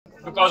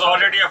because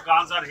already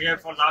Afghans are here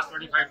for last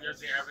 25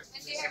 years.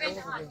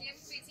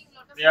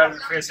 They are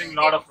facing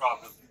a lot of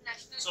problems.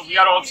 So we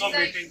are also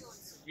meeting.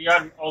 We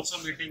are also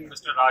meeting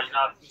Mr.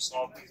 Rajnath to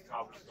solve these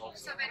problems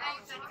also.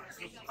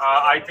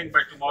 I think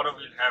by tomorrow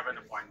we'll have an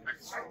appointment.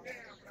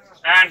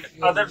 And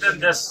other than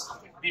this,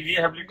 the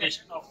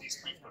rehabilitation of these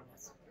people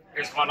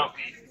is one of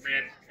the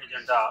main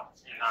agenda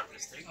in our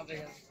this thing.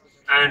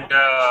 And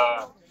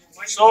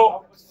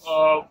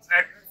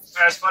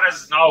as far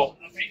as now,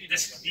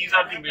 these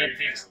are the main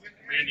things,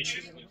 main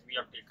issues which we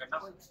have taken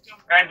up.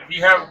 And we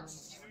have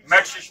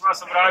met Sushma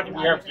Swaraj.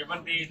 We have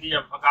given the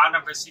Afghan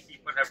embassy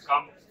people have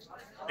come.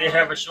 They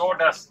have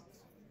assured us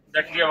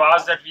that we have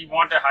asked that we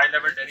want a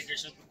high-level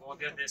delegation to go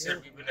there. They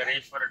said we will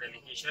arrange for a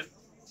delegation.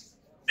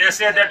 They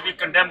say that we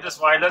condemn this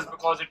violence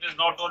because it is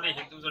not only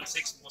Hindus and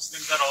Sikhs,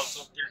 Muslims are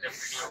also killed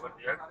every day over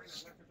there.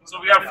 So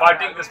we are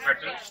fighting this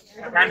battle,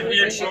 and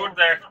we ensured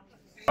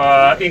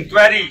that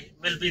inquiry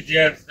will be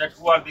there, that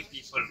who are the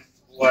people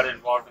who are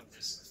involved in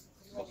this.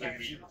 Will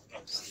be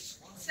Sir,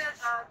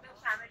 the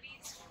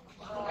families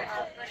were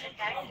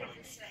attacked in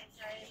this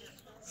entire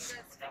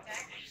attack.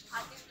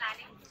 Are they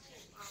planning to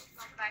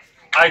come back?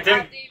 I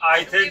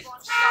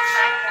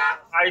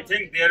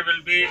think there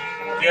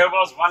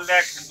was 1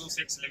 lakh Hindu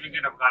Sikhs living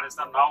in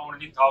Afghanistan, now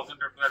only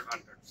 1,000 or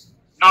 1,200.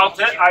 Now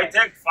I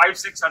think 500,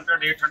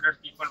 600,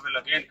 800 people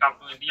will again come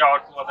to India or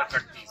to other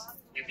countries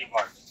in the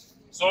world.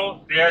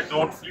 So they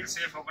don't feel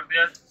safe over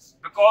there,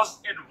 because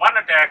in one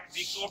attack,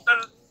 the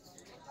total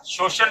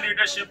social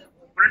leadership,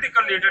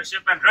 political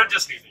leadership and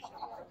religious leadership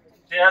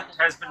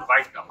has been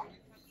wiped out.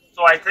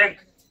 So I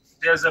think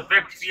there's a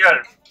big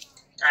fear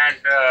and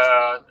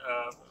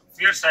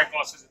fear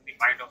psychosis in the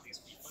mind of these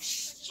people.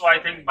 So I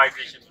think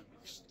migration will